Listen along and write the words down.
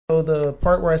So the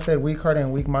part where I said weak-hearted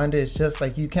and weak-minded is just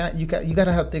like you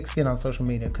gotta have thick skin on social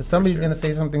media because somebody's gonna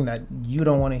say something that you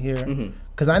don't want to hear.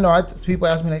 Because I know people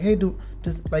ask me like, hey,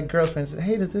 does like girls friends,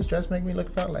 hey, does this dress make me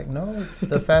look fat? Like, no, it's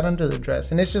the fat under the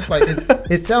dress, and it's just like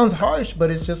it sounds harsh,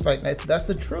 but it's just like that's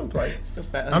the truth. Like,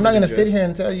 I'm not gonna sit here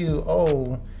and tell you,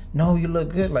 oh, no, you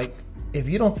look good. Like, if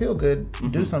you don't feel good,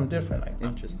 do something different. Like,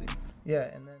 interesting.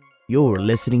 Yeah, and then you're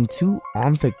listening to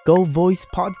On the Go Voice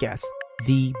Podcast,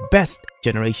 the best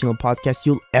generational podcast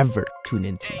you'll ever tune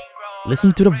into.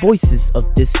 Listen to the voices of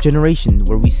this generation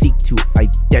where we seek to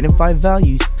identify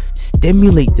values,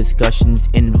 stimulate discussions,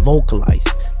 and vocalize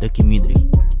the community.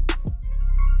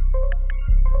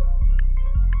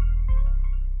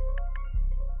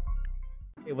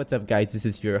 Hey, what's up, guys? This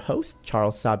is your host,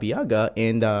 Charles Sabiaga,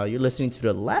 and you're listening to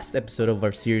the last episode of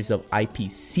our series of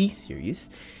IPC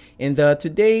series. And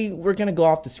today we're going to go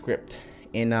off the script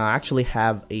and actually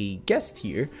have a guest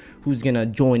here who's going to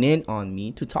join in on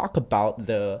me to talk about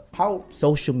how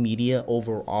social media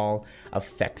overall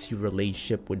affects your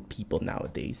relationship with people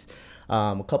nowadays.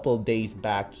 A couple of days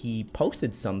back, he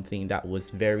posted something that was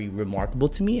very remarkable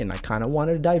to me, and I kind of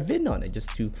wanted to dive in on it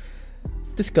just to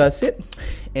discuss it.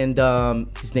 And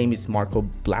his name is Marco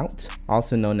Blount,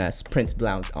 also known as Prince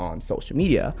Blount on social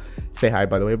media. Say hi,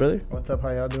 by the way, brother. what's up?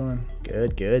 How y'all doing?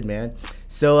 Good, man.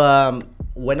 So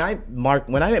when I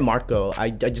met Marco, I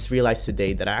just realized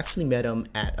today that I actually met him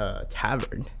at a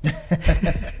tavern.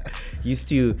 He used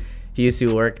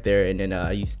to work there, and then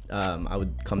I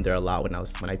would come there a lot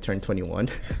when I turned 21.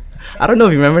 I don't know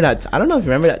if you remember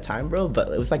that time, bro,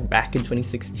 but it was like back in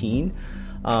 2016.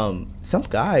 Some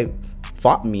guy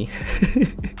fought me.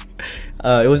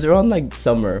 It was around like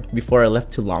summer before I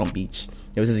left to Long Beach.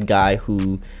 There was this guy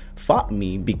who fought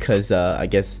me because I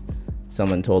guess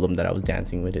someone told him that I was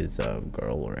dancing with his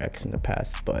girl or ex in the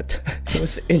past, but it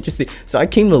was interesting. So I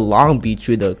came to Long Beach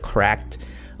with a cracked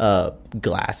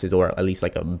glasses, or at least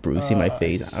like a bruise in my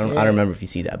face. I don't remember if you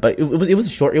see that, but it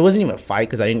was short. It wasn't even a fight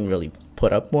because I didn't really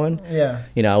put up one. Yeah,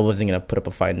 I wasn't gonna put up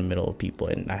a fight in the middle of people,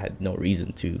 and I had no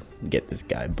reason to get this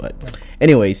guy. But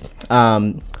anyways,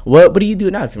 what do you do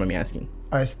now, if you mind me asking?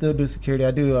 I still do security.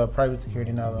 I do private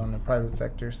security now, though, in the private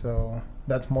sector. So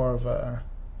that's more of a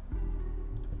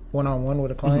one-on-one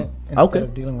with a client instead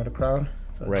of dealing with a crowd.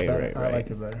 So right. I like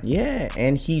it better. Yeah,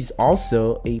 and he's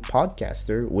also a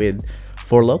podcaster with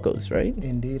Four Locos, right?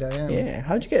 Indeed, I am. Yeah.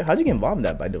 How'd you get involved in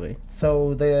that, by the way?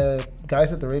 So the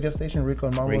guys at the radio station, Rico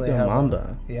and Mambo,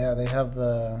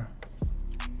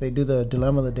 they do the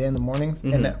dilemma of the day in the mornings,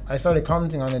 and I started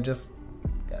commenting on it, just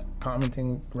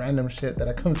commenting random shit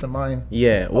that comes to mind.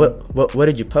 Yeah. What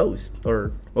did you post,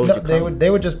 or what would you they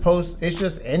would just post. It's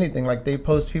just anything. Like, they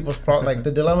post people's like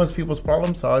the dilemmas, people's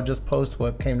problems. So I'll just post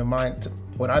what came to mind,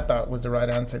 what I thought was the right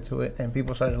answer to it, and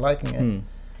people started liking it.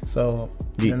 So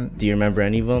do you remember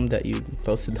any of them that you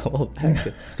posted the whole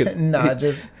back? Nah,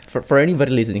 just for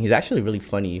anybody listening, he's actually really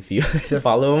funny if you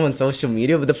follow him on social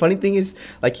media. But the funny thing is,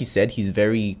 like he said, he's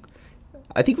very,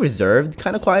 I think, reserved,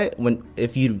 kind of quiet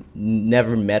if you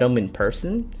never met him in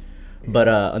person. But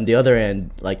on the other end,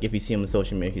 like, if you see him on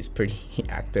social media, he's pretty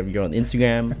active. You're on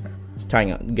Instagram,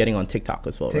 getting on TikTok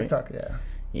as well, TikTok, right?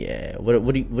 yeah.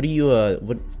 Yeah.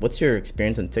 What's your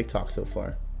experience on TikTok so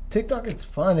far? TikTok, it's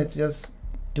fun. It's just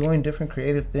doing different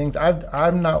creative things.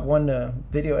 I'm not one to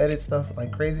video edit stuff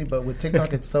like crazy, but with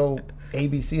TikTok, it's so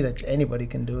ABC that anybody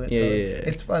can do it.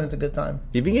 It's fun. It's a good time.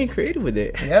 You've been getting creative with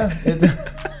it. Yeah, it's an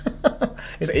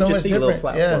so interesting little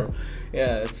platform.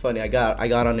 Yeah, it's funny. I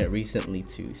got on it recently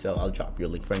too, so I'll drop your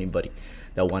link for anybody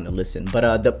that want to listen.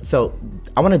 But so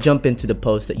I want to jump into the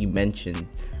post that you mentioned.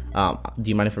 Do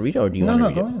you mind if I read it, or do you want to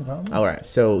read it? Go ahead. All right.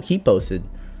 So he posted,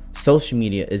 "Social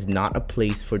media is not a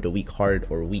place for the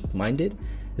weak-hearted or weak-minded.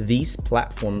 These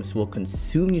platforms will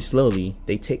consume you slowly.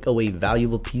 They take away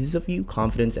valuable pieces of you,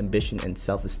 confidence, ambition, and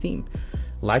self-esteem.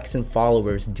 Likes and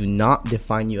followers do not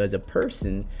define you as a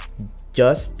person.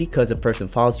 Just because a person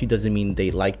follows you doesn't mean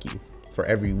they like you. For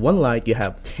every 1 like, you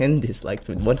have 10 dislikes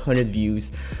with 100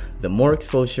 views. The more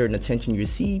exposure and attention you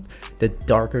receive, the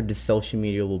darker the social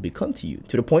media will become to you,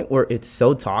 to the point where it's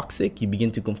so toxic, you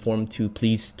begin to conform to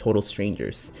please total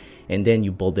strangers. And then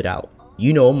you bold it out.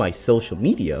 You know my social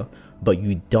media, but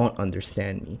you don't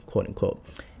understand me, quote unquote.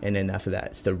 And then after that,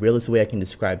 it's the realest way I can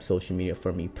describe social media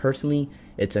for me personally.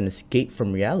 It's an escape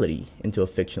from reality into a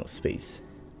fictional space."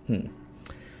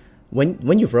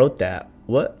 When you wrote that,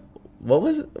 what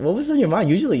was on your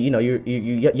mind? Usually,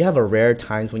 you have a rare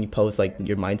times when you post like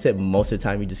your mindset. Most of the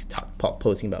time, you just talk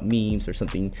posting about memes or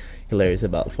something hilarious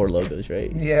about Four Logos,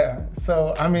 right? Yeah.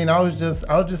 So I mean, I was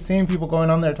just seeing people going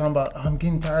on there talking about, I'm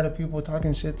getting tired of people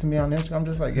talking shit to me on Instagram. I'm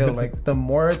just like, yo, like the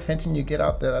more attention you get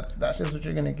out there, that's just what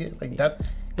you're gonna get. Like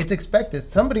it's expected.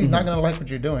 Somebody's not gonna like what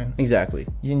you're doing. Exactly.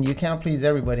 You can't please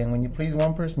everybody, and when you please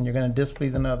one person, you're gonna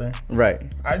displease another. Right.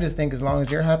 I just think as long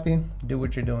as you're happy, do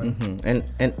what you're doing.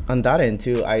 And on that end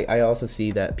too, I also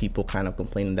see that people kind of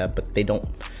complain that, but they don't.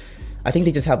 I think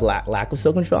they just have lack of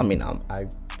self-control. I mean, I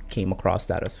came across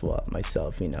that as well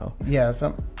myself, you know. Yeah,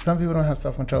 some people don't have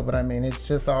self-control, but I mean, it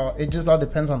just all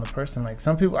depends on the person. Like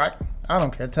some people, I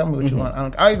don't care. Tell me what you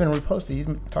want. I even repost it.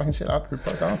 You talking shit, I'll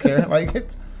repost. I don't care. Like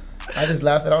I just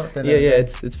laugh it off.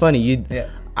 It's funny.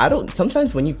 I don't.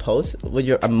 Sometimes when you post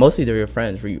with mostly they're your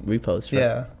friends repost. Right?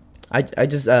 Yeah. I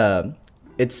just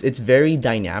it's very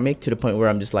dynamic to the point where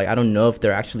I'm just like, I don't know if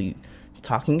they're actually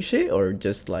talking shit or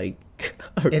just like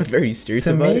it's very serious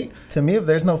about it. To me, if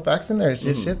there's no facts in there, it's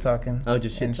just shit talking. Oh,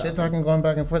 just shit talking going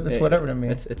back and forth. It's whatever to me.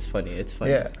 It's funny. It's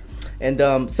funny. Yeah.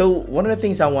 And so one of the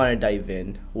things I want to dive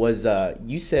in was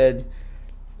you said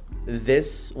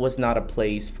this was not a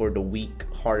place for the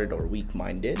weak-hearted or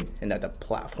weak-minded, and that the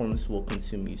platforms will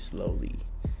consume you slowly.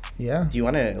 Yeah. Do you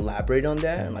want to elaborate on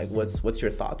that? And like, what's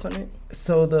your thoughts on it?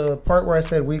 So the part where I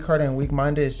said weak-hearted and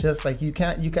weak-minded is just like you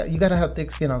got to have thick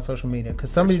skin on social media,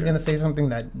 because somebody's gonna say something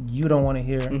that you don't want to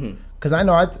hear. Because I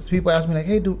know people ask me like,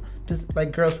 hey, just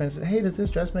like girlfriends, hey, does this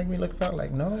dress make me look fat?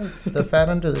 Like, no, it's the fat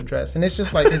under the dress, and it's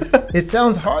just like it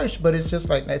sounds harsh, but it's just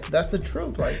like that's the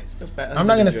truth. Like, I'm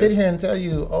not gonna sit here and tell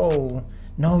you, oh,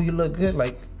 no, you look good.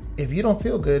 Like, if you don't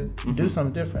feel good, do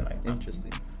something different. Like,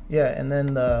 interesting. Yeah, and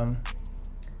then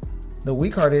the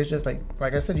weak heart is just like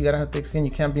I said, you gotta have thick skin.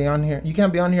 You can't be on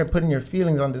here putting your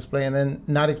feelings on display and then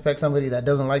not expect somebody that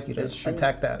doesn't like you to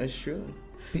attack that. That's true.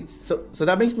 So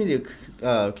that makes me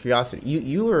curiosity.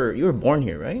 You were born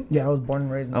here, right? Yeah, I was born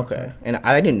and raised in Okay. And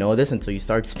I didn't know this until you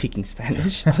started speaking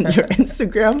Spanish on your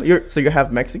Instagram. You're half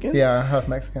Mexican? Yeah, half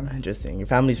Mexican. Interesting. Your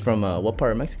family's from what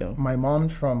part of Mexico? My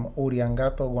mom's from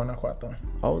Uriangato, Guanajuato.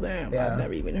 Oh damn! Yeah. I've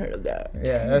never even heard of that.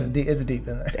 Yeah, that's deep. It's deep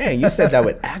in there. Dang, you said that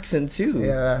with accent too.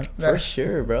 Yeah, for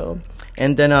sure, bro.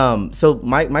 And then so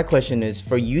my question is,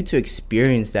 for you to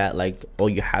experience that, like, oh,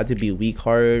 you had to be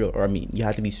weak-hearted, or I mean, you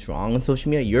had to be strong on social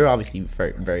media. You're obviously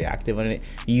very, very active on it.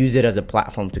 You use it as a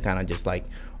platform to kind of just like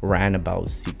rant about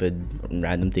stupid,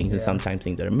 random things, and sometimes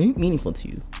things that are meaningful to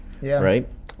you. Yeah. Right.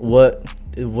 What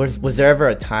was there ever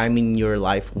a time in your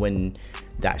life when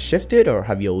that shifted, or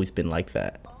have you always been like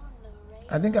that?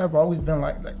 I think I've always been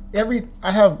like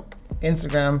I have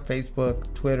Instagram,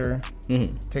 Facebook, Twitter,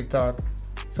 TikTok.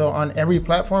 So on every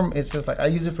platform, it's just like I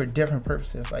use it for different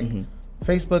purposes. Like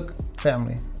Facebook,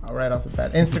 family, right off the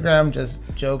bat. Instagram, just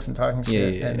jokes and talking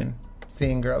shit and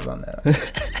seeing girls on there.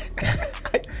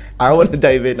 I want to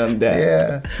dive in on that.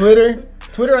 Yeah.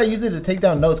 Twitter, I use it to take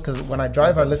down notes, because when I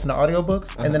drive, I listen to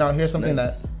audiobooks, and then I'll hear something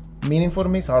that's meaningful to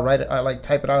me, so I'll write it. I like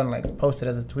type it out and like post it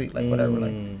as a tweet, like whatever,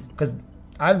 like, because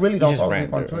I really don't follow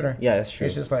people on Twitter. Yeah, that's true.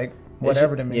 It's just like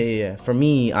whatever to me. Yeah. For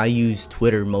me, I use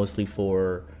Twitter mostly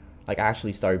for, like, I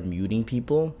actually started muting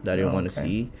people that I didn't want to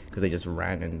see, because they just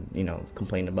ran and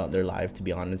complained about their life, to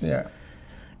be honest. Yeah.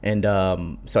 And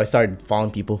so I started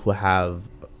following people who have,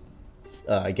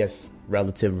 I guess,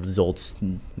 relative results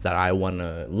that I want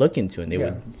to look into, and they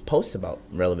would post about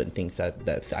relevant things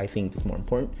that I think is more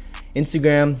important.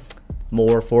 Instagram,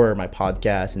 more for my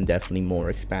podcast, and definitely more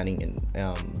expanding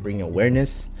and bringing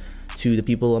awareness to the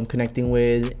people I'm connecting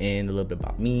with, and a little bit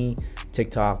about me.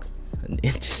 TikTok, an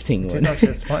interesting one. TikTok's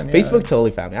just fun. Yeah. Facebook,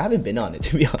 totally family. I haven't been on it,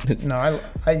 to be honest. No,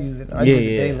 I use it. I use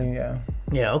it daily. Yeah.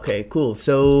 Yeah. Okay. Cool.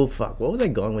 So, what was I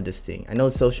going with this thing? I know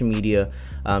social media.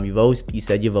 You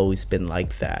said you've always been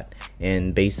like that,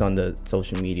 and based on the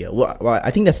social media. Well, I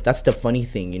think that's the funny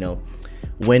thing.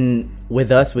 When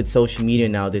with social media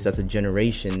nowadays, as a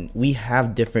generation, we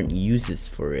have different uses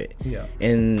for it. Yeah.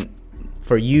 And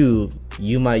for you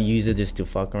might use it just to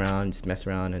fuck around, just mess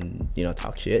around, and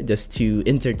talk shit, just to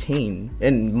entertain,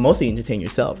 and mostly entertain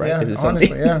yourself, right? Yeah,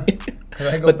 honestly, yeah. Because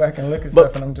I go back and look at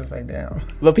stuff, and I'm just like, damn.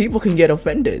 But people can get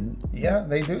offended. Yeah,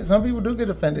 they do. Some people do get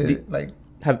offended.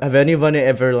 Have anyone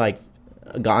ever like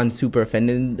gotten super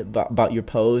offended about your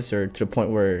post, or to the point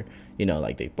where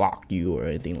like they block you or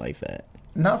anything like that?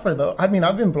 Not for those. I mean,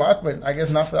 I've been blocked, but I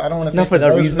guess not for. I don't want to say not for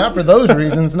that reason. Not for those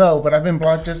reasons, no. But I've been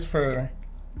blocked just for,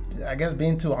 I guess,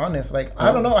 being too honest. Like,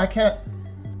 I don't know. I can't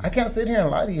sit here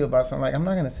and lie to you about something. Like, I'm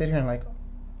not gonna sit here and like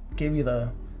give you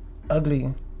the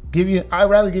ugly. I'd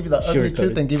rather give you the ugly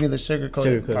truth than give you the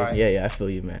sugar-coated pie. Yeah, I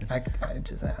feel you, man. I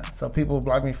just so people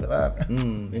block me for that.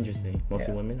 Interesting.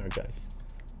 Mostly women or guys?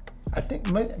 I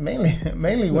think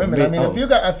mainly women. I mean, a few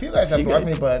guys have blocked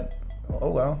me, but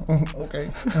oh well, okay,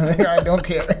 I don't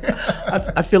care.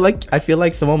 I feel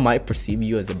like someone might perceive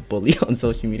you as a bully on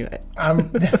social media.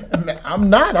 I'm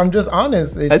not. I'm just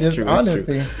honest. It's that's just true,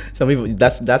 honesty. True. Some people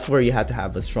that's where you have to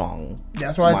have a strong.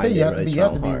 That's why I say you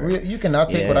have to be real. You cannot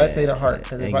take what I say to heart.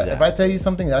 Because if I tell you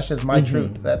something, that's just my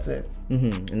truth. That's it.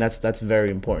 And that's very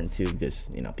important too, because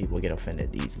people get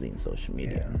offended easily in social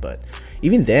media. Yeah. But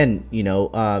even then,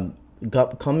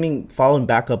 following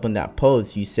back up on that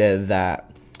post, you said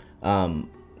that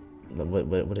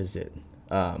what is it?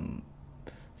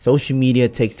 Social media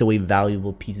takes away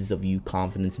valuable pieces of you,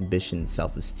 confidence, ambition,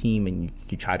 self-esteem, and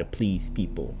you try to please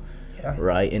people,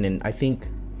 right? And then I think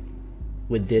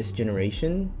with this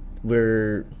generation,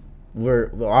 we're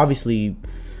obviously,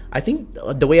 I think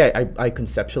the way I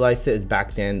conceptualized it is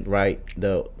back then, right?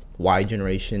 The Y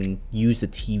generation used the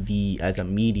TV as a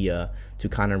media to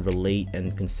kind of relate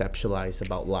and conceptualize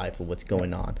about life or what's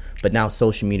going on. But now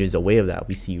social media is a way of that.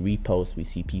 We see reposts, we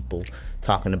see people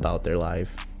talking about their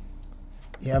life.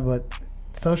 Yeah, but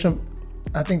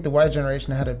I think the Y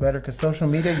generation had it better because social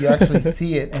media, you actually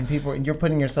see it and you're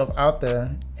putting yourself out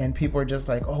there and people are just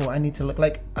like, oh, I need to look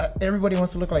like, everybody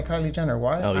wants to look like Kylie Jenner.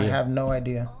 Why? Oh, yeah. I have no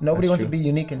idea. Nobody wants to be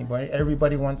unique anymore.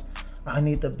 Everybody wants, I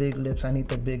need the big lips, I need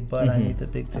the big butt, I need the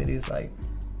big titties. Like,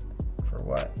 for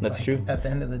what? That's true. At the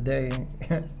end of the day.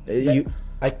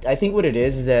 I think what it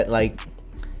is that, like,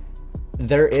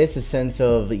 there is a sense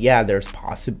of, there's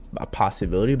a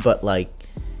possibility, but, like,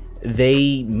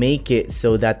 they make it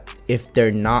so that if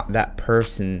they're not that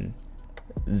person,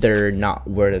 they're not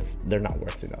worth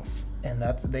enough. And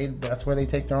that's where they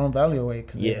take their own value away,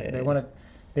 because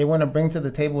they want to bring to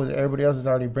the table what everybody else is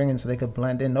already bringing, so they could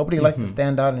blend in. Nobody likes to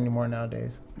stand out anymore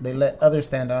nowadays. They let others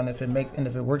stand out, and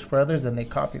if it works for others, then they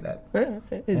copy that. Yeah,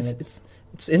 it's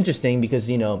interesting because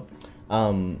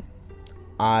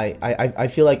I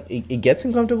feel like it gets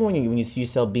uncomfortable when you see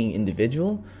yourself being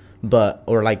individual,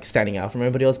 or like standing out from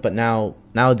everybody else. But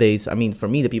nowadays, I mean, for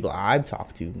me, the people I've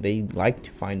talked to, they like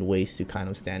to find ways to kind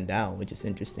of stand out, which is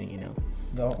interesting,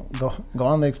 Go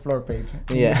on the explore page.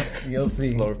 Yeah, you'll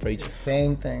see. Explore page.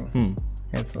 Same thing.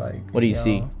 It's like, what do you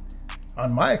see?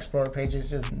 On my explore page, it's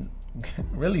just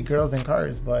really girls in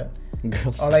cars, but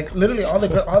like literally all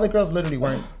the girls literally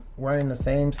wearing the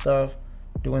same stuff,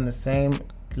 doing the same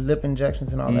lip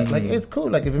injections and all that. Like, it's cool.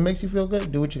 Like, if it makes you feel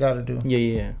good, do what you got to do.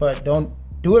 Yeah. But don't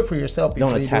do it for yourself before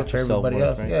don't you do it for everybody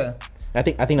else. Right? Yeah. I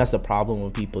think that's the problem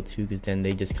with people too, because then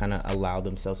they just kind of allow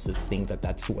themselves to think that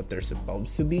that's what they're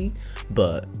supposed to be,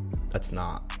 but that's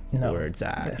not where it's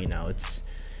at. Yeah.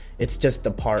 It's just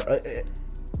a part.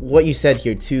 What you said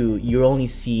here too. You're only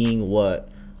seeing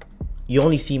you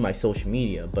only see my social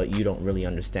media, but you don't really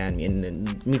understand me. And then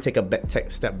let me take a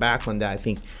step back on that. I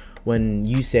think when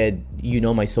you said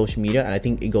my social media, and I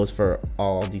think it goes for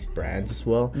all these brands as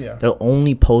well. Yeah. They'll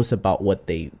only post about what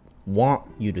they want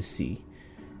you to see.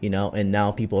 And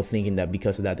now people are thinking that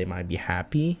because of that they might be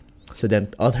happy. So then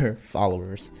other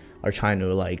followers are trying to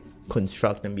like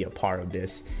construct and be a part of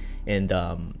this, and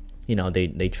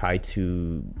they try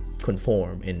to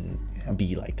conform and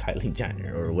be like Kylie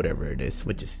Jenner or whatever it is,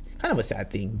 which is kind of a sad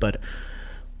thing. But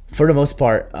for the most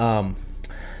part, so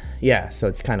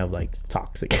it's kind of like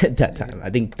toxic at that time. I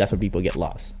think that's where people get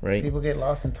lost, right? People get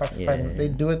lost and toxified. Yeah. They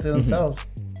do it to themselves.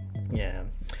 Yeah.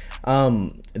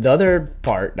 The other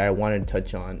part that I wanted to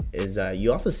touch on is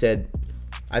you also said,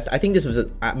 I think this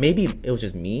was maybe it was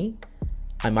just me.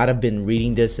 I might have been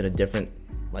reading this in a different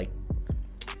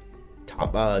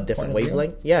different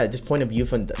wavelength. Yeah, just point of view.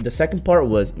 From the second part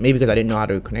was maybe because I didn't know how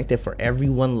to connect it. For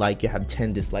everyone, like, you have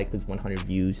 10 dislikes with 100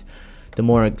 views. The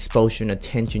more exposure and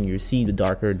attention you receive, the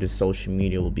darker the social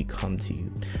media will become to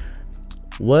you.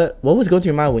 What was going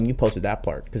through your mind when you posted that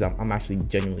part? Because I'm actually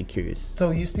genuinely curious.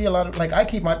 So you see a lot of, like, I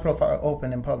keep my profile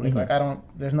open in public. Like,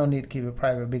 there's no need to keep it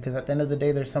private, because at the end of the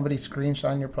day, there's somebody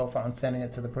screenshotting your profile and sending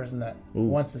it to the person that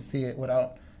wants to see it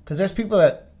without, because there's people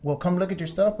that will come look at your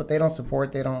stuff, but they don't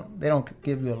support, they don't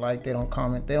give you a like, they don't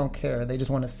comment, they don't care. They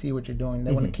just want to see what you're doing.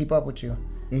 They want to keep up with you.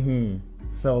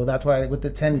 So that's why with the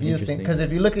 10 views thing, because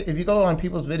if you go on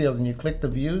people's videos and you click the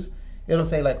views, it'll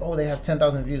say like, oh, they have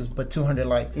 10,000 views but 200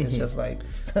 likes. It's just like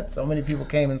so many people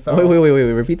came and saw. Wait,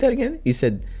 repeat that again. You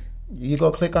said you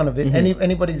go click on a video,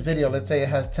 anybody's video. Let's say it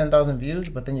has 10,000 views,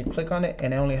 but then you click on it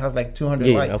and it only has like 200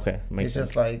 likes. Okay, makes sense.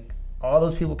 Just like all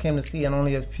those people came to see, and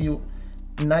only a few,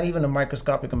 not even a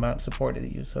microscopic amount, supported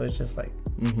you. So it's just like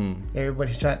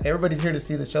everybody's here to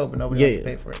see the show, but nobody wants to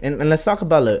pay for it. And let's talk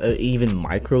about even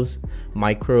micro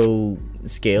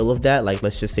scale of that. Like,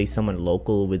 let's just say someone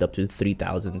local with up to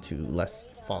 3,000 to less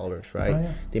followers, right? Oh,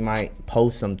 yeah. They might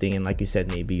post something, and like you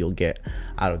said, maybe you'll get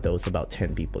out of those about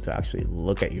 10 people to actually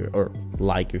look at your or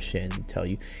like your shit and tell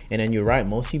you. And then you're right,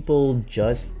 most people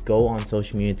just go on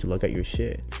social media to look at your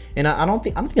shit, and I don't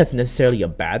think that's necessarily a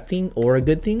bad thing or a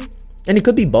good thing. And it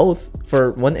could be both for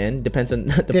one end. Depends on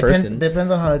the person. Depends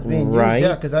on how it's being right? used.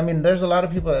 Yeah, because I mean, there's a lot of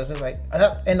people that's just like,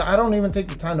 and I don't even take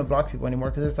the time to block people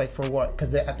anymore because it's like, for what?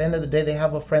 Because at the end of the day, they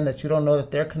have a friend that you don't know that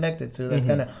they're connected to. That's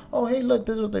gonna, oh hey, look,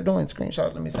 this is what they're doing.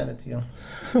 Screenshot. Let me send it to you.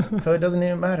 So it doesn't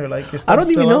even matter. Like, you're I don't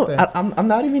even know. I'm I'm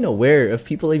not even aware if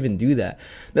people even do that.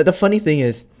 The funny thing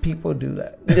is, people do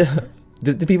that.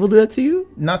 do people do that to you?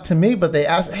 Not to me, but they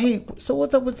ask, hey, so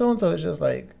what's up with so and so? It's just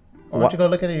like, why don't you go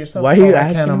look at it yourself? Why are you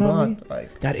asking about me?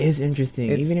 Like, that is interesting.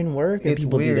 Even in work,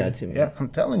 people weird. do that to me. Yeah, I'm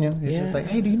telling you. It's just like,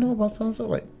 hey, do you know about so and so?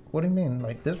 Like, what do you mean?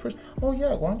 Like, this person? Oh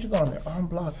yeah, why don't you go on there? Oh, I'm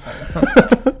blocked.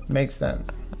 Makes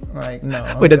sense. Like,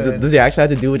 no. Wait, does it actually have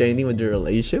to do with anything with their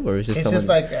relationship, or is it just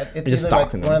like it's just either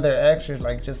like them? one of their exes,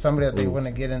 like just somebody that they want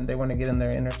to get in. They want to get in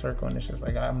their inner circle, and it's just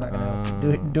like, I'm not gonna help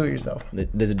you. Do it yourself.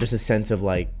 There's a sense of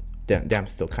like, damn,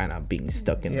 still kind of being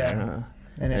stuck in there, huh?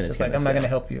 And it's just like, I'm not gonna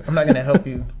help you. I'm not gonna help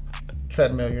you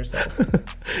treadmill yourself.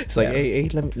 It's like, hey,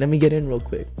 let me get in real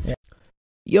quick. Yeah.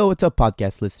 Yo, what's up,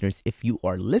 podcast listeners? If you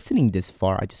are listening this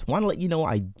far, I just want to let you know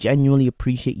I genuinely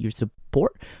appreciate your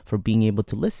support for being able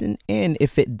to listen. And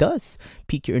if it does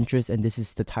pique your interest and this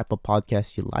is the type of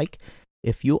podcast you like,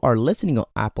 if you are listening on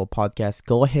Apple Podcasts,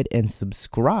 go ahead and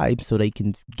subscribe so that you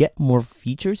can get more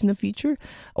features in the future.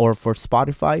 Or for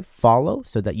Spotify, follow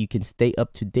so that you can stay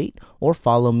up to date. Or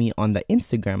follow me on the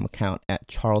Instagram account at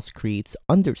CharlesCreates_.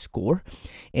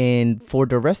 And for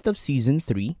the rest of season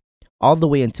 3, all the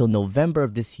way until November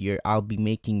of this year, I'll be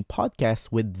making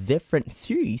podcasts with different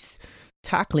series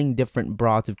tackling different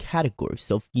broads of categories.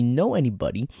 So if you know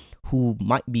anybody who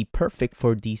might be perfect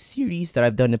for these series that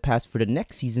I've done in the past for the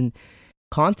next season,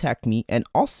 contact me. And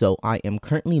also, I am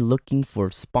currently looking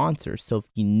for sponsors. So if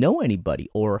you know anybody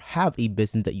or have a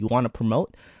business that you want to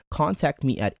promote, contact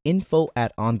me at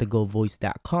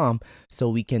info@onthegovoice.com so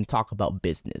we can talk about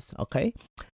business. Okay?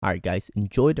 All right, guys,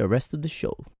 enjoy the rest of the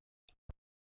show.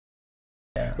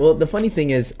 Well, the funny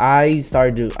thing is, I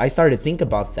started to think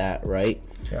about that, right?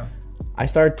 Yeah. I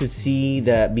started to see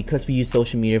that because we use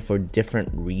social media for different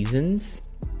reasons,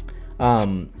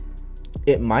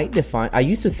 it might define. I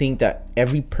used to think that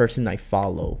every person I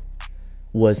follow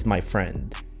was my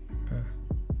friend,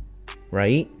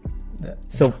 right? Yeah.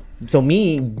 So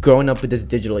me growing up with this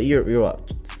digital, you're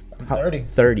what?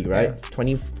 30, right? Yeah.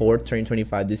 24, turning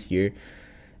 25 this year.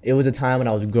 It was a time when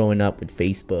I was growing up with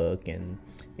Facebook and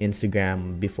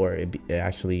Instagram before it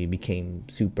actually became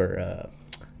super.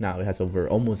 Now it has over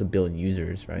almost 1 billion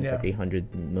users, right? It's like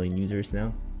 800 million users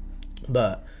now.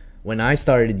 But when I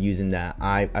started using that,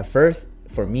 at first,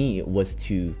 for me, it was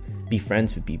to be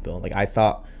friends with people. Like, I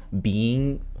thought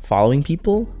following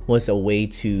people was a way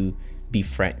to be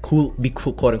cool,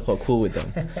 quote unquote cool with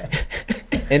them.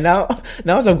 And now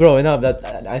as I'm growing up,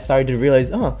 that I started to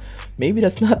realize, maybe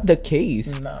that's not the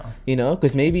case. No. You know,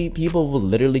 because maybe people will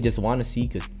literally just want to see,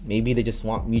 because maybe they just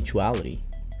want mutuality.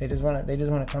 They just want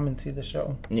to come and see the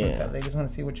show. Yeah. They just want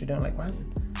to see what you're doing. Like, why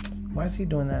is he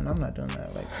doing that and I'm not doing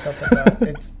that? Like, stuff like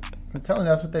that. I'm telling you,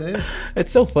 that's what that is.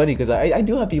 It's so funny because I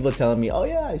do have people telling me, oh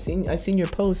yeah, I've seen your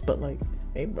post, but like,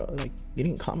 hey bro, like, you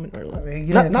didn't comment or like,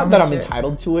 not that I'm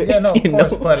entitled to it. Yeah, no, of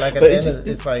course, but like at the end of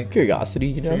it's like curiosity,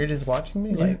 you know. So you're just watching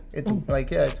me, like it's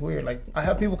like it's weird. Like, I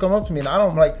have people come up to me and I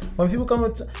don't like when people come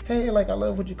up to, hey, like, I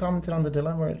love what you commented on the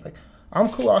dilemma. Like, I'm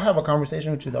cool. I'll have a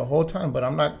conversation with you the whole time, but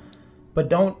I'm not. But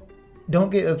don't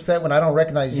get upset when I don't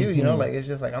recognize you. You know, like, it's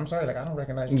just like, I'm sorry, like, I don't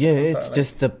recognize you. Yeah, it's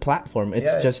just the platform.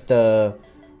 It's just the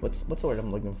what's the word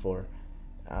I'm looking for?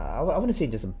 I wouldn't say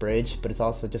just a bridge, but it's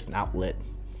also just an outlet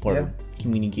for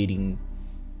communicating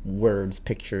words,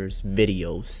 pictures,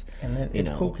 videos. And then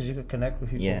it's cool because you could connect with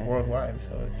people worldwide.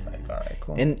 So it's like, all right,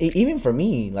 cool. And even for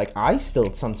me, like, I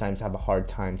still sometimes have a hard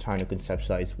time trying to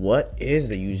conceptualize what is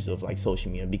the use of like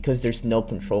social media, because there's no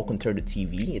control compared to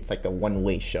TV. It's like a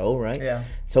one-way show, right? Yeah.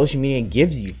 Social media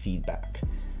gives you feedback.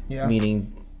 Yeah.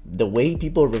 Meaning the way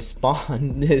people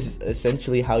respond is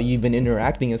essentially how you've been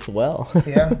interacting as well.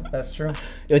 Yeah, that's true.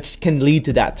 Which can lead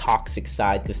to that toxic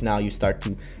side, because now you start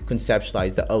to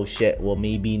conceptualize that, oh shit, well,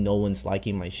 maybe no one's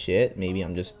liking my shit, maybe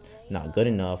I'm just not good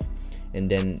enough. And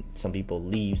then some people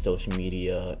leave social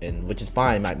media, and which is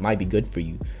fine, might be good for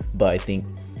you, but I think,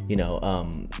 you know,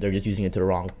 they're just using it to the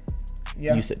wrong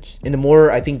usage. And the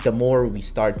more we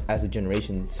start as a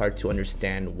generation start to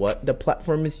understand what the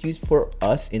platform is used for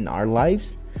us in our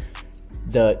lives,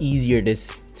 the easier it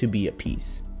is to be at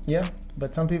peace. Yeah,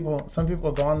 but some people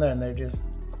go on there and they're just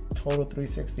total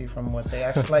 360 from what they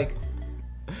actually like.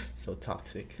 So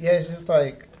toxic. Yeah, it's just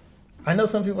like, I know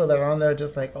some people that are on there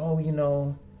just like, oh, you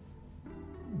know,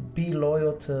 be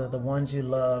loyal to the ones you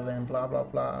love and blah, blah,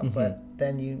 blah. But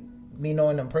then me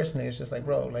knowing them personally, it's just like,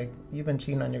 bro, like, you've been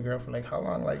cheating on your girl for like how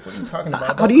long? Like, what are you talking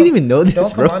about? How do you even know this,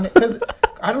 don't bro? come on, because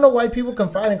I don't know why people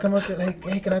confide and come up to like,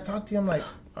 hey, can I talk to you? I'm like,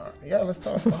 yeah, let's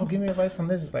talk. Oh, give me advice on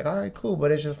this. It's like, all right, cool.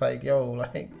 But it's just like, yo,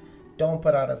 like, don't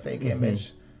put out a fake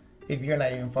image if you're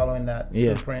not even following that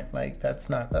blueprint. Like, that's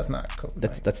not cool.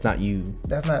 That's not you.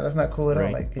 That's not cool at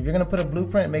all. Like, if you're gonna put a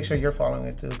blueprint, make sure you're following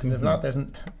it too. Because if not, then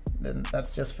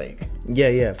that's just fake.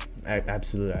 Yeah,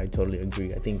 absolutely. I totally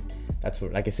agree. I think that's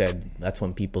what, like I said, that's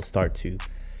when people start to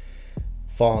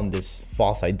fall on this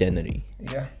false identity.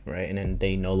 Yeah. Right, and then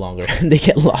they no longer they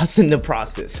get lost in the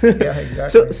process. Yeah,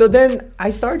 exactly. So then I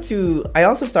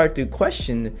also start to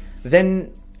question.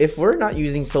 Then if we're not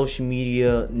using social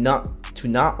media, let me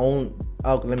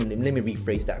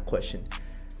rephrase that question.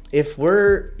 If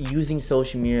we're using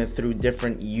social media through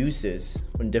different uses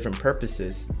and different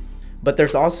purposes, but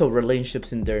there's also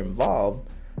relationships in there involved,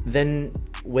 then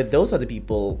with those other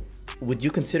people, would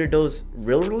you consider those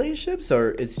real relationships,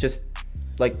 or it's just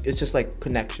like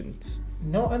connections?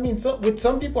 No, I mean, so with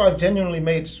some people, I've genuinely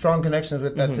made strong connections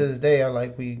with that to this day.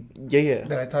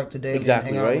 That I talk to Dave exactly,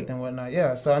 and hang out right? with and whatnot.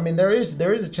 Yeah, so I mean, there is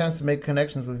a chance to make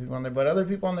connections with people on there, but other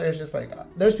people on there is just like,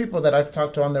 there's people that I've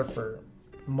talked to on there for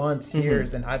months,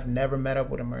 years, and I've never met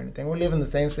up with them or anything. We live in the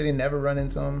same city, never run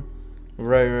into them.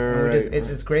 Right. It's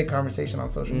just great conversation on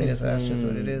social media, so that's just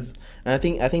what it is. And I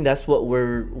think that's what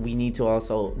we need to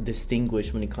also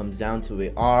distinguish when it comes down to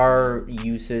it. Our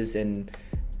uses and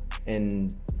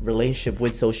relationship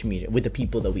with social media, with the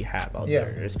people that we have out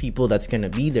there. There's people that's gonna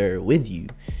be there with you,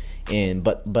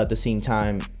 but at the same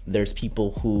time, there's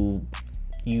people who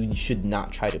you should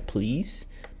not try to please,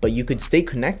 but you could stay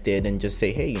connected and just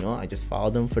say, hey, you know, I just follow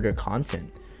them for their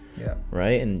content. Yeah.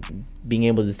 Right. And being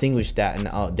able to distinguish that,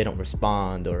 and they don't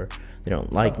respond, or they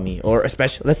don't like me, or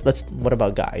especially what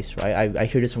about guys, right? I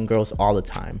hear this from girls all the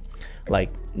time.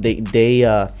 Like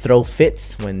they throw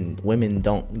fits when women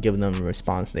don't give them the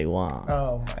response they want.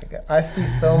 Oh my god, I see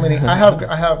so many. I have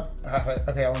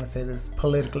okay, I want to say this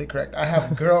politically correct. I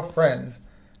have girlfriends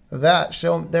that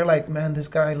they're like, man, this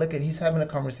guy, he's having a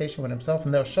conversation with himself,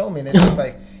 and they'll show me, and it's just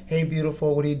like, hey,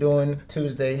 beautiful, what are you doing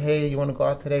Tuesday? Hey, you want to go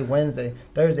out today? Wednesday,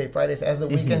 Thursday, Friday, as the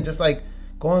weekend, just like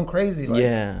going crazy.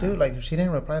 Like, dude, like if she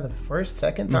didn't reply the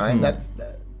second time,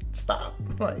 stop.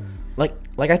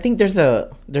 Like I think there's a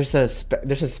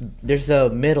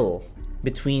middle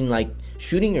between like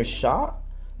shooting your shot,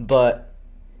 but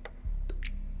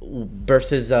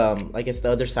versus I guess the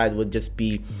other side would just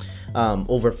be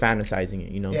over fantasizing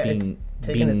it, you know,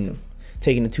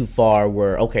 taking it too far,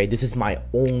 where okay, this is my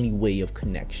only way of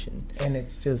connection, and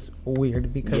it's just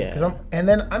weird because and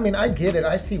then I mean, I get it,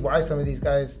 I see why some of these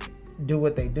guys do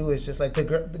what they do. It's just like the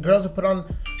girls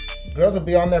will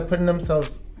be on there putting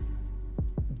themselves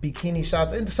bikini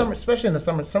shots in the summer, especially in the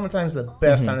summer. Summertime's the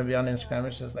best time to be on Instagram.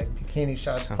 It's just like bikini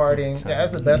shots, partying. Yeah,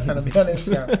 that's the best time to be on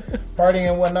Instagram, partying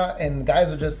and whatnot. And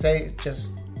guys will just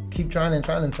keep trying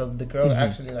until the girl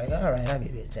actually like, all right, I'll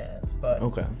give you a chance. But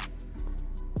okay.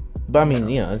 But I mean,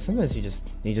 you know, sometimes you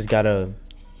just gotta.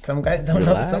 Some guys don't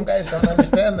know. Some guys don't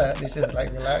understand that. It's just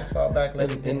like relax, fall back,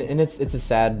 let it go. And it's a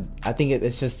sad. I think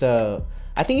it's just I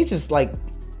think it's just like,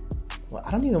 well,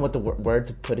 I don't even know what the word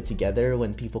to put it together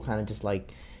when people kind of just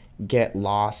like get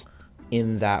lost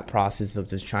in that process of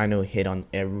just trying to hit on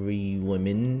every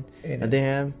woman that they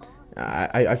have.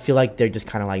 I feel like they're just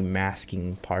kind of like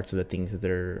masking parts of the things that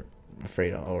they're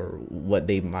afraid of, or what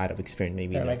they might have experienced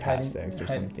maybe in their past or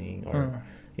something, or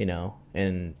you know,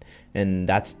 and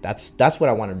that's what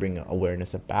I want to bring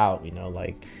awareness about, you know,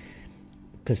 like,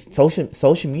 because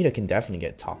social media can definitely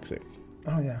get toxic.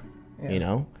 Oh yeah. You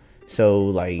know. So,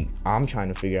 like, I'm trying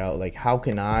to figure out, like, how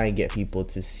can I get people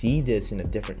to see this in a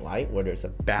different light, where there's a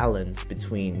balance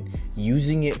between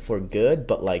using it for good,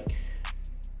 but, like,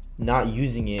 not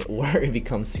using it where it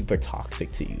becomes super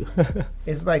toxic to you.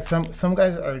 It's like some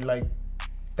guys are, like,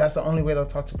 that's the only way they'll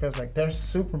talk to girls. Like, they're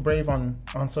super brave on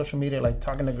social media, like,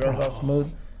 talking to girls all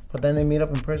smooth, but then they meet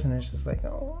up in person, and it's just like,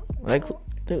 oh. Like,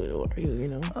 dude, what are you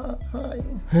know? Hi.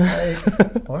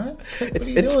 Like, what?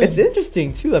 It's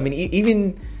interesting, too. I mean,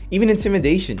 even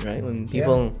intimidation, right? When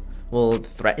people will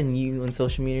threaten you on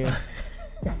social media.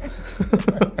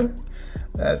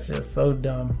 That's just so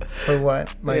dumb. For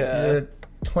what? Like, you're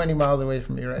 20 miles away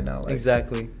from me right now. Like,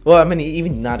 exactly. Well, I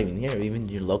mean, not even here, even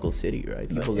your local city, right?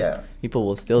 People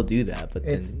will still do that, but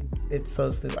it's so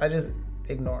stupid. I just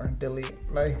ignore, delete.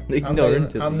 Like, I'm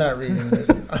not reading this.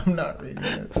 I'm not reading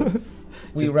this.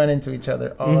 We run into each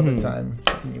other all the time,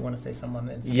 and you want to say something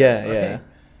on Instagram. Yeah.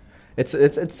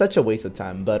 It's such a waste of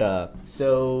time. But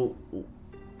so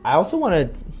I also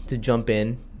wanted to jump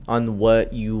in on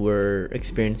what you were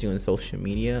experiencing on social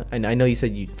media. And I know you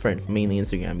said for mainly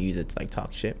Instagram, you use it to like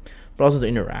talk shit, but also to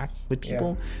interact with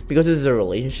people, because this is a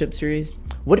relationship series.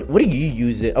 What do you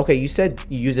use it? Okay, you said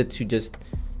you use it to just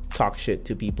talk shit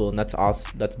to people, and that's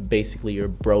awesome. That's basically your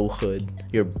brohood,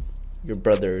 your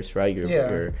brothers, right?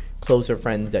 Your closer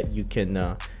friends that you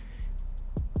can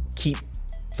keep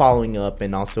following up,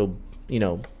 and also, you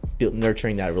know,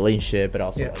 nurturing that relationship, but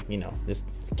also like, you know, just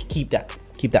keep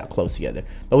that close together.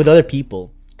 But with other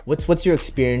people, what's your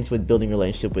experience with building a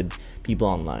relationship with people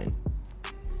online?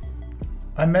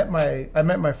 I met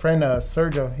my friend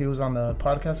Sergio. He was on the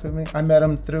podcast with me. I met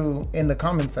him in the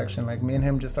comment section. Like, me and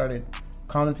him just started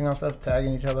commenting on stuff,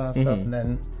 tagging each other on stuff, and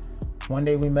then one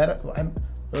day we met.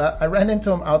 I ran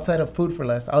into him outside of Food for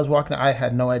Less. I was walking. I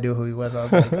had no idea who he was. I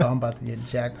was like, oh, I'm about to get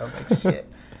jacked. I was like, shit.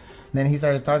 And then he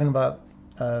started talking about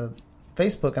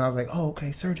Facebook, and I was like, oh, okay,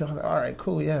 Sergio. I was like, all right,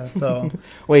 cool, yeah. So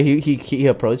wait, he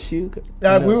approached you?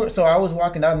 Yeah, so I was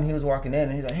walking out and he was walking in,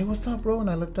 and he's like, hey, what's up, bro? And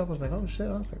I looked up, I was like, oh shit.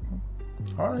 I was like,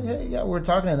 all right, yeah, we're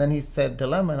talking. And then he said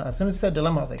Dilemma, and as soon as he said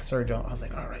Dilemma, I was like, Sergio. I was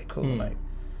like, all right, cool. Like,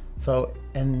 so,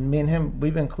 and me and him,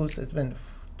 we've been cool. It's been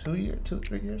 3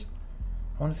 years.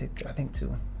 I want to say I think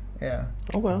 2. Yeah.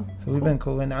 Oh well. So we've been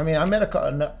cool, and I mean, I met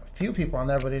a few people on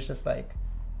there, but it's just like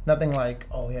nothing like,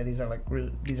 oh yeah, these are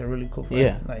really cool friends.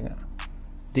 Yeah. Like,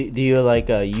 do you like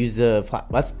use the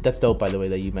that's dope, by the way,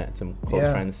 that you met some close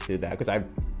friends through that, because I've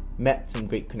met some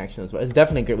great connections as well. It's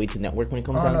definitely a great way to network when it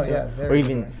comes down to it, or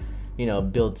even great. You know,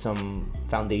 build some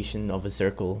foundation of a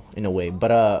circle in a way.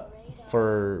 But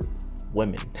for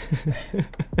women,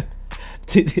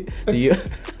 do you?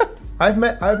 I've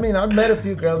met a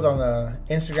few girls on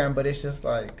Instagram, but it's just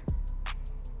like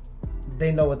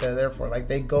they know what they're there for. Like,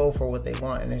 they go for what they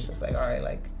want, and it's just like, all right,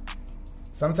 like,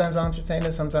 sometimes I'm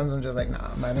entertained, sometimes I'm just like,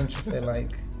 nah, I'm not interested.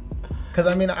 Like, because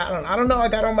I mean, I don't know. I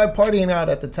got on my partying out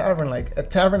at the tavern. Like,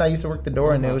 at tavern, I used to work the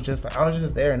door, and it was just like, I was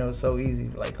just there, and it was so easy.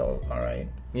 Like, oh, all right.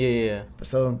 Yeah.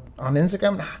 So on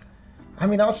Instagram, I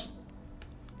mean, I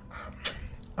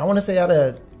want to say out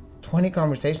of 20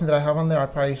 conversations that I have on there, I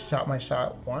probably shot my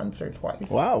shot once or twice.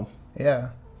 Wow. Yeah.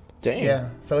 Dang. Yeah.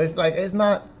 So it's like, it's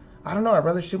not, I don't know. I'd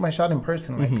rather shoot my shot in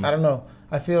person. Like, I don't know.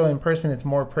 I feel in person it's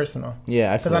more personal.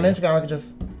 Yeah. Because on Instagram, I could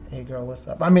just, hey girl, what's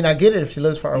up? I mean, I get it if she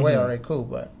lives far away. All right, cool.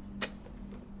 But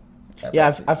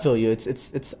yeah, I feel you.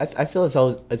 I feel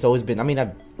it's always been. I mean,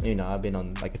 I've been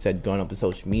on, like I said, going up with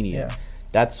social media. Yeah.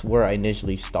 That's where I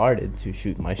initially started to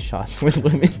shoot my shots with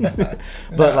women.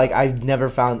 But like, I've never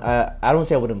found, I don't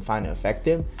say I wouldn't find it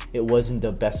effective. It wasn't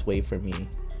the best way for me.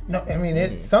 No, I mean,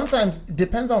 it sometimes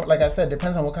depends on, like I said,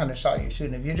 depends on what kind of shot you're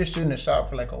shooting. If you're just shooting a shot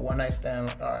for like a one night stand,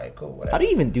 like, all right, cool, whatever. How do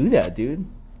you even do that, dude?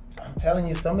 I'm telling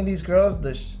you, some of these girls,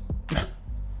 the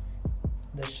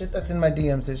shit that's in my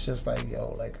DMs is just like,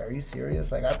 yo, like, are you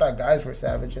serious? Like, I thought guys were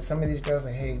savages. Some of these girls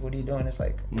like, hey, what are you doing? It's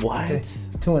like, what? It's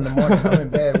 2 a.m. I'm in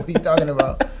bed. What are you talking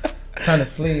about? Trying to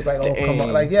sleep. Like, oh, come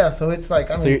on. Like, yeah. So it's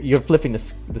like, I mean, so you're flipping the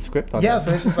script on that.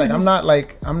 So it's just like, I'm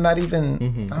not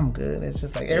even. I'm good. It's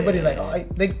just like, everybody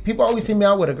like, people always see me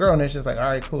out with a girl, and it's just like, all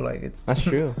right, cool. Like, that's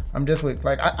true. I'm just with,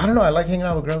 like, I don't know. I like hanging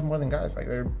out with girls more than guys. Like,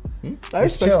 they're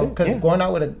it's chill. Because going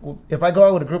out if I go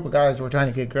out with a group of guys, we're trying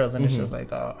to get girls, and it's just like,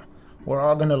 we're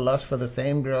all gonna lust for the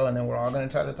same girl, and then we're all gonna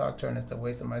try to talk to her, and it's a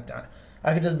waste of my time.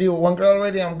 I could just be with one girl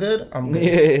already. I'm good.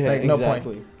 Yeah, like, no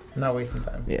point. I'm not wasting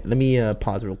time. Yeah, let me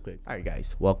pause real quick. All right,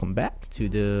 guys, welcome back to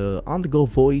the On the Go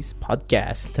Voice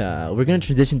podcast. We're gonna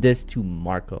transition this to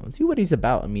Marco and see what he's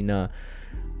about. I mean,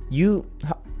 you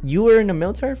were in the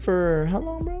military for how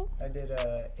long, bro? I did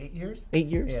 8 years. 8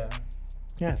 years. Yeah.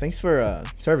 Yeah. Thanks for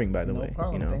serving, by the way. No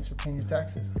problem. Thanks for paying your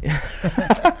taxes.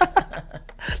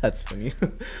 That's funny.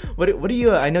 What do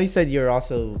you? I know you said you're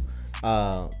also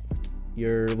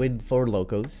you're with Four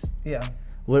Locos. Yeah.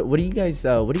 What are you guys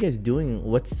doing?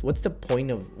 What's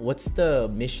the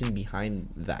mission behind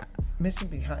that?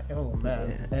 Oh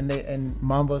man. Yeah. And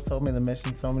Mambo's told me the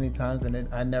mission so many times, and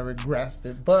I never grasped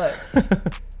it. But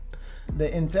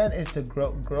the intent is to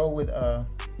grow with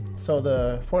so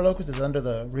the Four Locos is under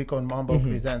the Rico and Mambo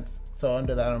Presents, so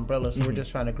under that umbrella. So we're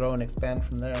just trying to grow and expand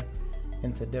from there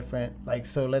into different, like,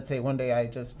 so let's say one day I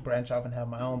just branch off and have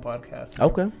my own podcast.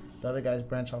 Okay. The other guys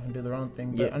branch off and do their own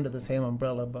thing, but under the same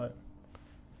umbrella. But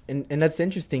and that's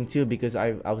interesting too, because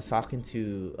I was talking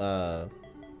to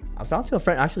a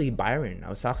friend, actually, Byron. I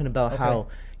was talking about how,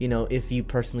 you know, if you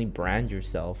personally brand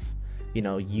yourself, you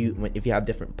know, if you have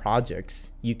different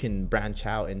projects, you can branch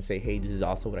out and say, hey, this is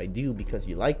also what I do, because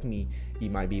you like me, you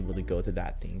might be able to go to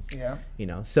that thing. Yeah. You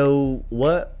know, so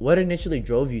what initially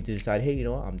drove you to decide, hey, you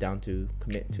know what, I'm down to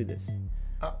commit to this?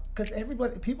 Because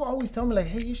people always tell me like,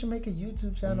 hey, you should make a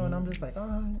YouTube channel, and I'm just like,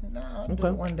 oh, nah, I'll do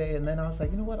it one day. And then I was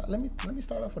like, you know what? Let me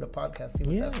start off with a podcast, see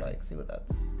what that's like, see what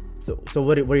that's. So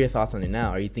what are your thoughts on it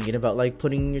now? Are you thinking about like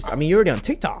putting your? I mean, you're already on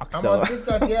TikTok. I'm on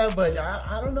TikTok, yeah, but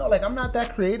I don't know. Like, I'm not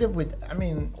that creative with. I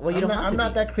mean, I'm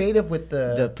not that creative with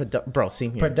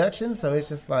same here. Production. So it's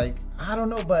just like, I don't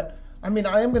know, but I mean,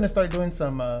 I am gonna start doing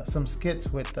some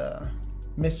skits with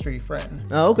mystery friend.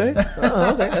 Oh, okay.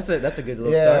 Okay. That's a good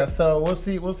little start. Yeah, so we'll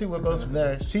see what goes from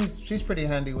there. She's pretty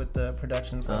handy with the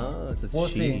production, so we'll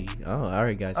see. Oh, all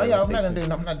right, guys. Oh yeah, I'm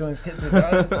not doing skits with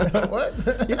guys.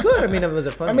 What? You could. I mean, it was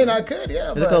a fun. I mean, I could.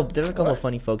 Yeah. There's a couple of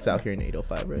funny folks out here in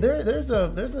 805, right? There's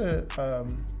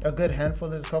a good handful.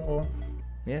 There's a couple.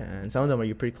 Yeah, and some of them are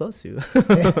you pretty close to.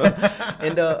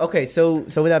 And okay, so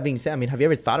with that being said, I mean, have you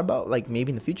ever thought about like maybe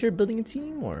in the future building a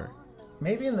team or?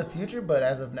 Maybe in the future, but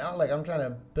as of now, like I'm trying to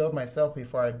build myself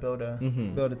before I build a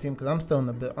team, because I'm still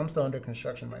under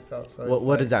construction myself. So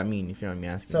what does that mean, if you don't mind me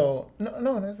asking? So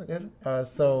no, that's good.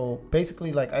 So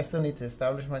basically, like I still need to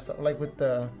establish myself, like with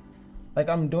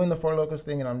I'm doing the Four Locos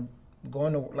thing, and I'm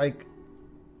going to like.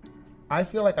 I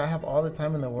feel like I have all the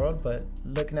time in the world, but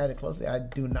looking at it closely, I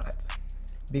do not.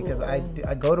 Because I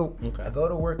go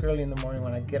to work early in the morning.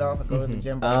 When I get off, I go to the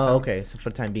gym. Okay. So for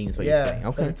the time being is what you're saying.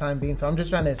 Okay. For the time being. So I'm just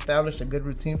trying to establish a good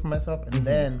routine for myself, and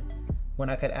then when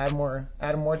I could add more.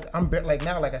 I'm like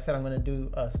now, like I said, I'm gonna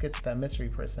do skits with that mystery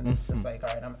person. It's just like,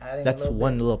 all right, I'm adding. That's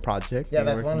one little project. Yeah,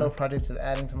 that's one little project just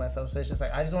adding to myself. So it's just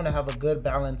like I just want to have a good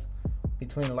balance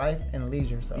between life and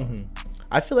leisure. So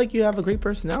I feel like you have a great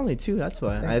personality too. That's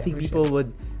why I think people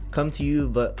would come to you,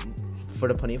 but. For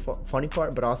the funny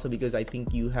part, but also because I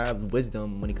think you have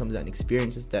wisdom when it comes to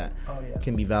experiences that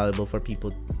can be valuable for people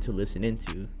to listen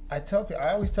into. I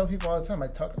always tell people all the time.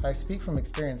 I speak from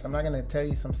experience. I'm not gonna tell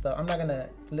you some stuff. I'm not gonna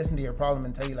listen to your problem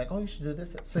and tell you like, oh, you should do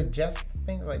this. Suggest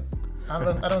things like I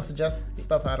don't suggest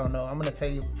stuff I don't know. I'm gonna tell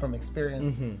you from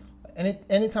experience.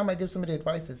 Anytime I give somebody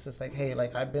advice, it's just like, hey,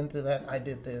 like I've been through that. I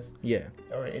did this. Yeah.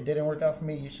 Or it didn't work out for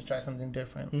me. You should try something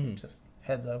different. Just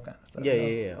heads up kind of stuff.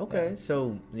 Yeah. Okay.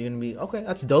 So you're gonna be okay.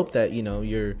 That's dope that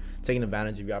you're taking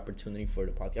advantage of your opportunity for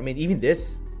the podcast. I mean, even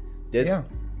this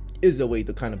is a way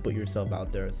to kind of put yourself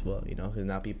out there as well. Because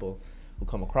now people will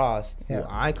come across, who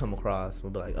I come across, will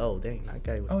be like, oh dang, that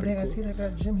guy was. Oh dang, cool. I see that guy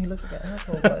Jim. He looks like an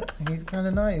asshole, but he's kind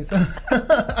of nice.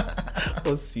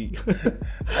 We'll see.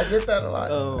 I get that a lot.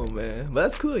 Oh man, but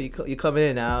that's cool. You come in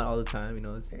and out all the time.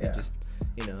 You just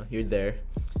you're there,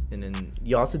 and then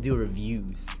you also do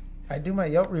reviews. I do my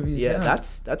Yelp reviews. Yeah,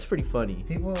 that's pretty funny.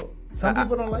 Some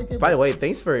people don't like it. By the way,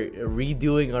 thanks for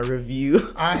redoing our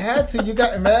review. I had to. You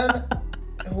got man.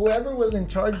 Whoever was in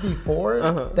charge before,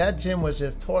 that gym was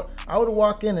just tore. I would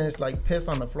walk in and it's like piss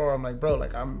on the floor. I'm like, bro,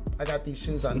 like I got these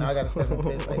shoes on. Now I got to step in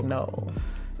piss. Like, no.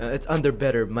 It's under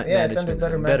better management. It's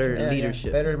under better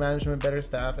leadership. Better management, better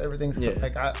staff. Everything's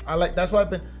like I like. That's why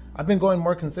I've been going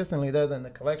more consistently there than the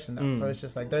collection now. So it's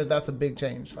just like that's a big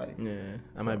change. Like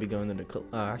I might be going to the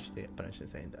actually, but I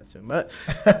shouldn't say that soon. But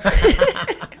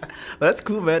but that's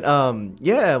cool, man.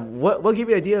 What gave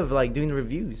you the idea of like doing the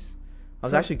reviews? I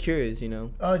was actually curious,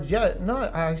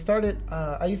 I started.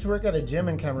 I used to work at a gym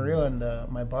in Camarillo,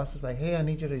 and my boss was like, "Hey, I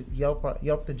need you to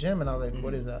Yelp the gym," and I was like,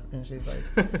 "What is that?" And she's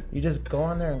like, "You just go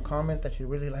on there and comment that you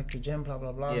really like the gym, blah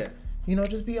blah blah.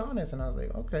 Just be honest." And I was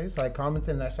like, "Okay." So I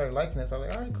commented and I started liking it. So I was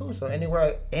like, "All right, cool." So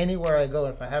anywhere I go,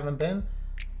 if I haven't been,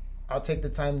 I'll take the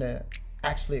time to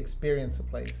actually experience the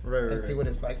place and see what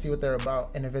it's like, see what they're about,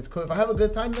 and if it's cool, if I have a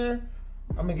good time there,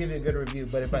 I'm gonna give you a good review.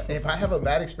 But if I have a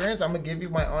bad experience, I'm gonna give you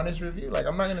my honest review. Like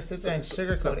I'm not gonna sit there and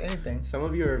sugarcoat anything. Some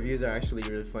of your reviews are actually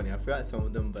really funny. I forgot some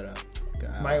of them, but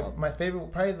my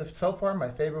favorite, probably so far, my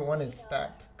favorite one is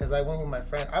Stacked, because I went with my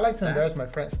friend. I like to embarrass my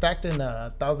friend. Stacked in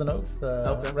Thousand Oaks,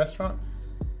 the restaurant.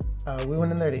 We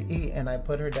went in there to eat, and I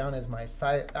put her down as my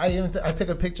side. I took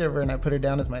a picture of her and I put her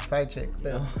down as my side chick.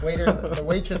 The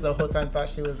waitress the whole time thought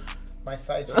she was my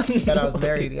side chick, that I was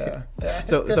married.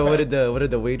 So what did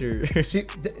the waiter?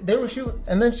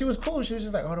 And then she was cool. She was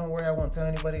just like, "Oh, don't worry, I won't tell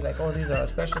anybody. Like, oh, these are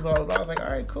special, blah blah blah." I was like, "All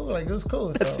right, cool." Like it was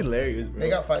cool. That's hilarious, bro. They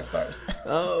got 5 stars.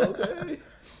 Oh, okay.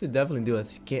 Should definitely do a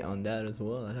skit on that as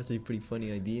well. That's actually a pretty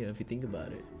funny idea if you think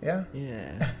about it. Yeah.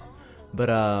 But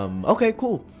okay,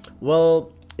 cool.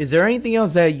 Well, is there anything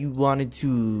else that you wanted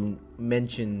to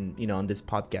mention, on this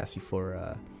podcast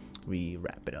before we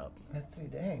wrap it up? Let's see.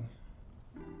 Dang.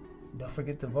 Don't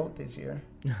forget to vote this year.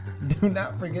 Do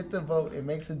not forget to vote. It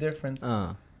makes a difference.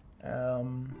 Follow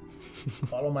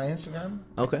my Instagram.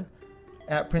 Okay.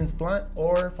 At Prince Blount,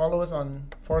 or follow us on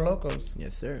Four Locos.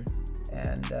 Yes, sir.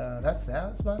 And that's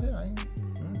about it.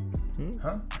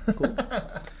 Cool.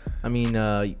 I mean,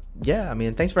 yeah. I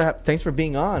mean, thanks for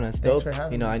being on. That's dope. Thanks for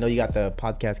having me. I know you got the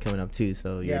podcast coming up too,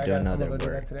 so you're doing another I'm gonna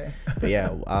work. do that today. But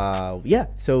yeah.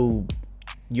 So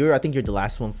I think you're the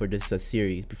last one for this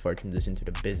series before I transition to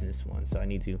the business one. So I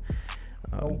need to.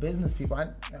 Business people.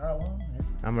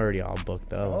 I'm already all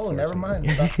booked up. Oh, never mind.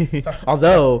 Sorry.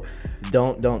 Although,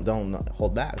 don't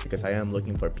hold back because I am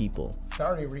looking for people.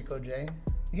 Sorry, Rico J.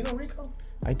 You know Rico?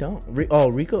 I don't.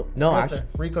 Rico? No, actually.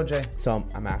 Rico J. So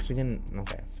I'm actually gonna.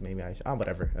 Okay, so maybe I should. Oh,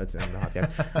 whatever. That's the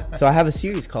podcast. So I have a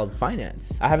series called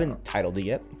Finance. I haven't titled it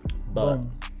yet, but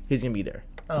he's gonna be there.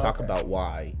 Talk about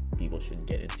why people should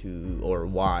get into, or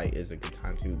why is a good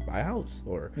time to buy a house,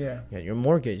 or your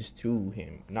mortgage through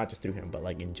him, not just through him, but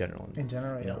like in general. In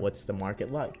general, you know, what's the market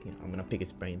like? I'm gonna pick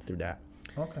his brain through that.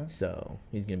 Okay. So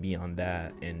he's gonna be on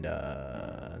that, and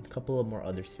a couple of more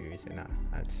other series, and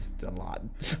it's just a lot.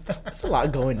 It's a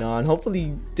lot going on.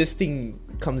 Hopefully, this thing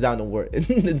comes out to work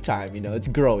in time. It's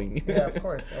growing. Yeah, of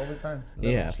course, over time.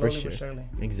 For sure. But surely.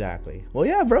 Exactly. Well,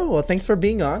 yeah, bro. Well, thanks for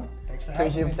being on.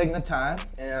 Appreciate you taking the time,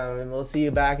 and we'll see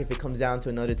you back if it comes down to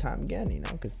another time again.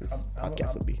 Because this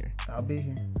podcast will be here. I'll be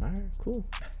here. All right, cool.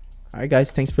 All right,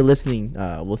 guys, thanks for listening.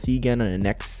 We'll see you again on the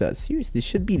next series. This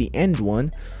should be the end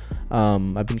one.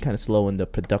 I've been kind of slow on the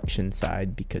production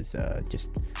side because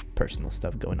just personal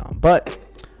stuff going on, but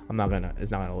I'm not gonna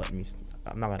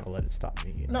let it stop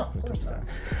me. No, of course not.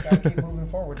 Gotta keep moving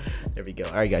forward. There we go.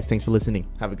 All right, guys, thanks for listening.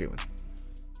 Have a great one.